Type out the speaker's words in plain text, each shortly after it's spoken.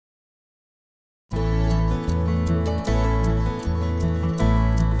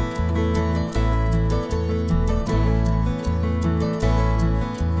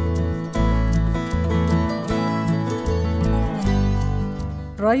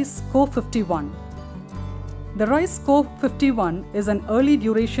Rice Co-51. The Rice Co-51 is an early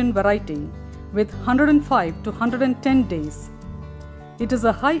duration variety with 105 to 110 days. It is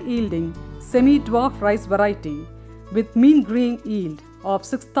a high-yielding semi-dwarf rice variety with mean grain yield of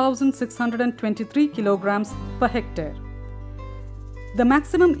 6,623 kilograms per hectare. The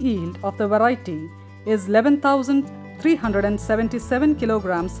maximum yield of the variety is 11,377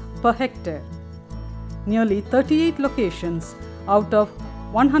 kilograms per hectare. Nearly 38 locations out of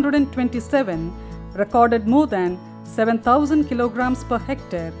 127 recorded more than 7,000 kilograms per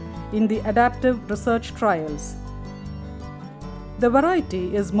hectare in the adaptive research trials. The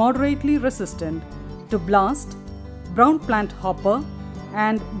variety is moderately resistant to blast, brown plant hopper,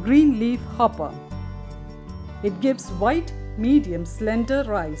 and green leaf hopper. It gives white, medium, slender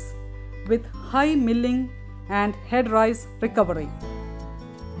rice with high milling and head rice recovery.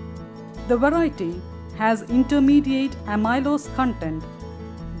 The variety has intermediate amylose content,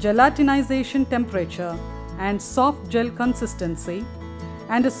 gelatinization temperature, and soft gel consistency,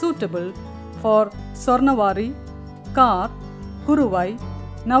 and is suitable for Swarnavari, Kar, Kuruvai,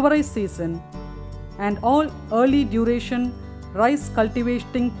 Navarai season and all early duration rice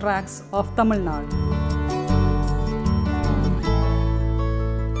cultivating tracts of Tamil Nadu.